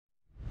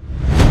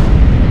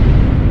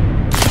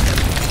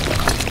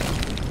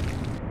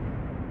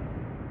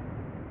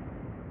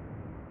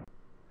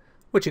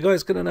What you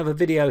guys, got another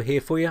video here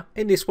for you.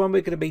 In this one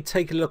we're going to be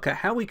taking a look at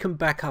how we can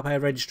back up our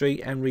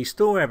registry and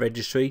restore our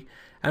registry,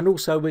 and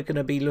also we're going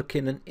to be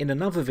looking in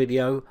another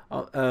video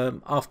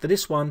after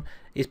this one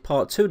is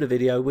part 2 of the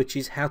video, which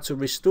is how to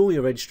restore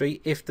your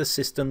registry if the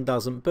system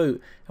doesn't boot,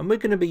 and we're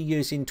going to be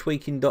using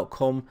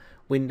tweaking.com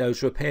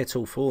Windows repair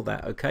tool for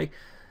that. Okay,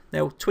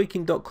 now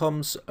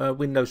tweaking.com's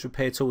Windows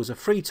repair tool is a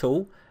free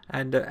tool,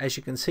 and as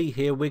you can see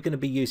here, we're going to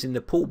be using the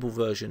portable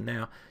version.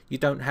 Now you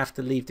don't have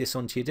to leave this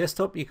onto your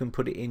desktop, you can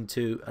put it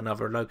into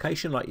another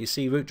location like your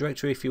C root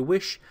directory if you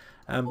wish,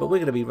 but we're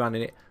going to be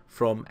running it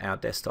from our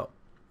desktop.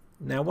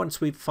 Now once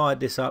we've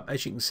fired this up,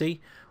 as you can see,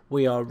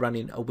 we are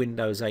running a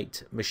Windows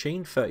 8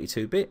 machine,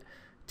 32-bit,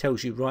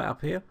 tells you right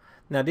up here.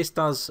 Now this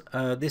does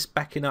this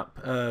backing up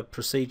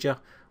procedure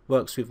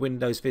works with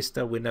Windows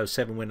Vista, Windows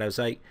 7, Windows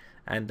 8,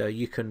 and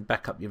you can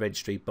back up your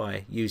registry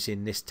by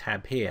using this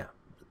tab here.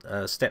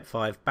 Step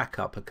 5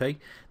 backup. Okay,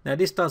 now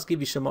this does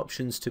give you some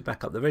options to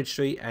back up the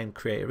registry and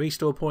create a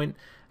restore point,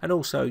 and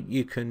also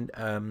you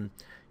can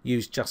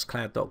use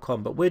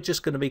justcloud.com, but we're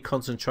just going to be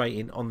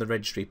concentrating on the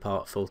registry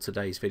part for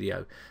today's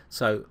video.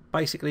 So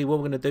basically what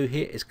we're going to do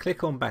here is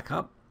click on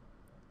backup,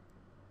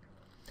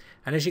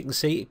 and as you can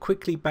see, it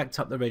quickly backed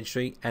up the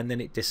registry and then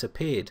it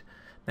disappeared.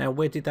 Now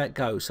where did that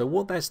go? So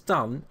what that's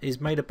done is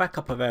made a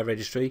backup of our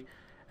registry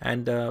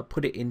and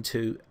put it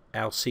into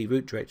our C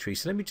root directory.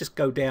 So let me just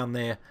go down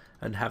there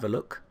and have a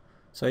look.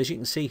 So as you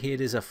can see here,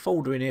 there's a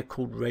folder in here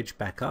called Reg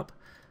Backup.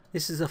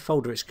 This is a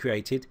folder it's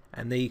created,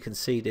 and there you can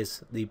see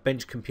there's the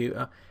bench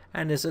computer,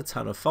 and there's a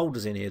ton of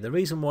folders in here. The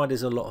reason why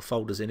there's a lot of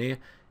folders in here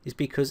is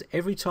because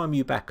every time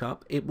you back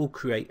up, it will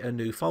create a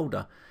new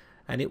folder,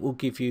 and it will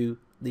give you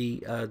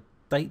the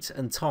date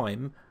and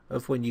time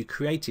of when you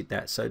created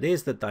that. So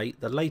there's the date.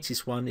 The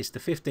latest one is the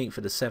 15th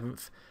of the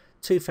 7th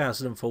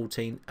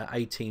 2014 at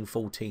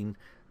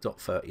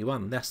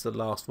 18:14.31. That's the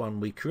last one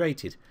we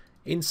created.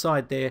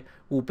 Inside there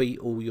will be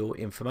all your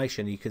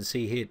information. You can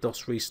see here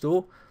DOS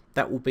restore.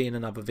 That will be in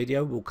another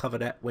video. We'll cover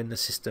that when the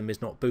system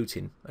is not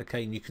booting.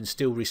 Okay, and you can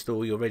still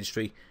restore your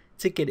registry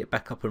to get it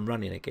back up and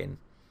running again.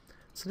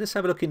 So let's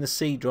have a look in the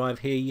C drive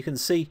here. You can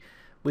see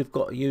we've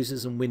got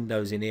users and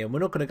Windows in here, and we're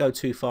not going to go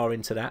too far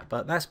into that,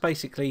 but that's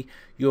basically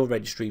your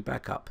registry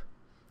backup.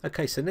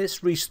 Okay, so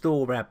let's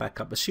restore our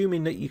backup,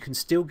 assuming that you can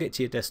still get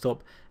to your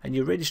desktop and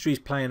your registry is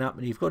playing up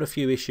and you've got a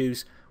few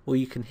issues. Well,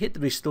 you can hit the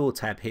restore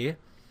tab here,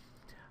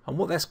 and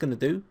what that's going to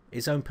do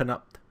is open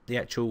up the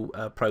actual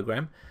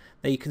program.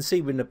 Now you can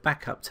see we're in the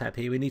backup tab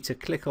here. We need to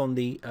click on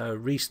the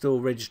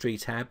restore registry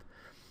tab,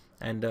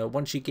 and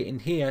once you get in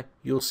here,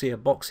 you'll see a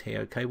box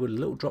here, okay, with a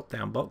little drop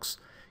down box.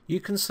 You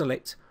can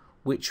select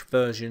which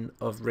version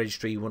of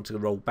registry you want to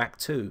roll back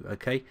to.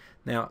 Okay,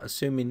 now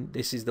assuming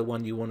this is the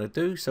one you want to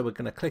do, so we're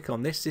going to click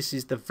on this. This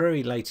is the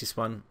very latest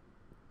one.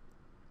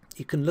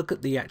 You can look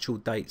at the actual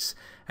dates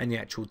and the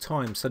actual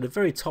time. So the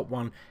very top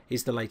one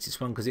is the latest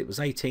one because it was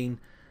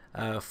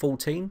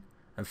 18:14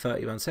 and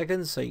 31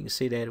 seconds. So you can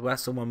see there, well,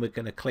 that's the one we're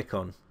going to click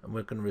on, and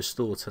we're going to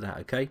restore to that.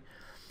 Okay,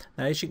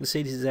 now as you can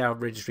see, this is our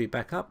registry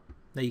backup.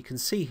 Now you can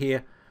see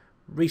here,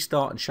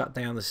 restart and shut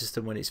down the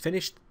system when it's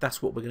finished.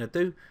 That's what we're going to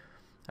do,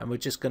 and we're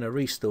just going to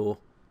restore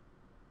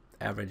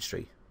our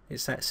registry.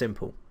 It's that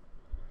simple.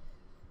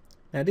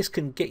 Now this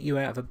can get you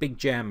out of a big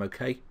jam.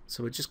 Okay,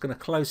 so we're just going to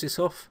close this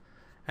off,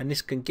 and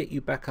this can get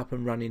you back up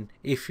and running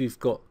if you've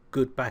got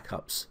good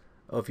backups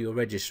of your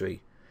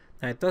registry.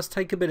 Now it does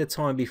take a bit of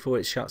time before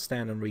it shuts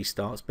down and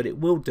restarts, but it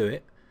will do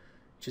it.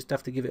 Just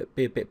have to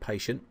be a bit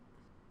patient.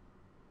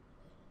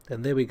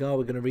 And there we go,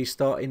 we're going to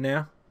restart it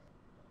now.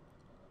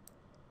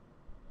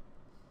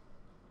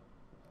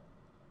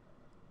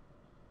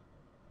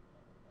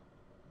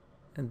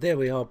 And there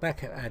we are,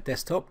 back at our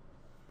desktop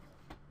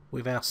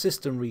with our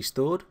system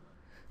restored.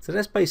 So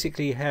that's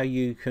basically how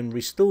you can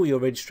restore your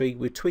registry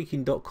with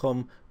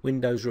tweaking.com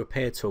Windows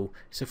repair tool.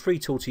 It's a free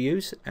tool to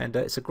use, and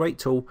it's a great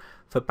tool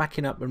for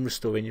backing up and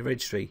restoring your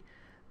registry.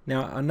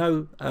 Now I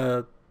know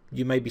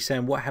you may be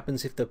saying, what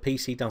happens if the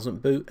PC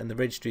doesn't boot and the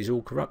registry is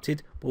all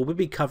corrupted? Well, we'll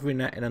be covering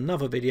that in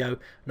another video, and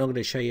I'm going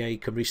to show you how you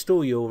can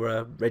restore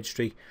your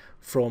registry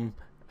from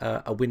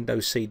a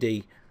Windows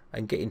CD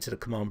and get into the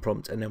command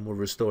prompt, and then we'll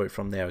restore it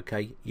from there,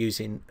 okay,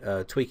 using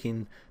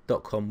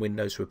tweaking.com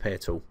Windows repair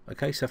tool.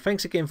 Okay, so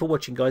thanks again for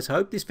watching, guys. I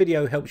hope this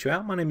video helps you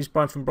out. My name is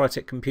Brian from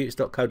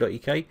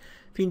briteccomputers.co.uk.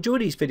 If you enjoy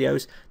these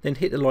videos, then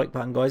hit the like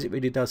button, guys. It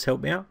really does help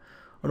me out.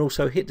 And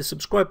also hit the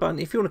subscribe button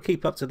if you want to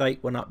keep up to date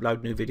when I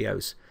upload new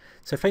videos.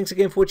 So thanks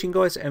again for watching,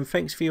 guys, and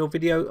thanks for your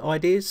video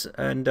ideas,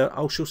 and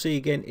I shall see you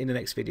again in the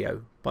next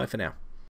video. Bye for now.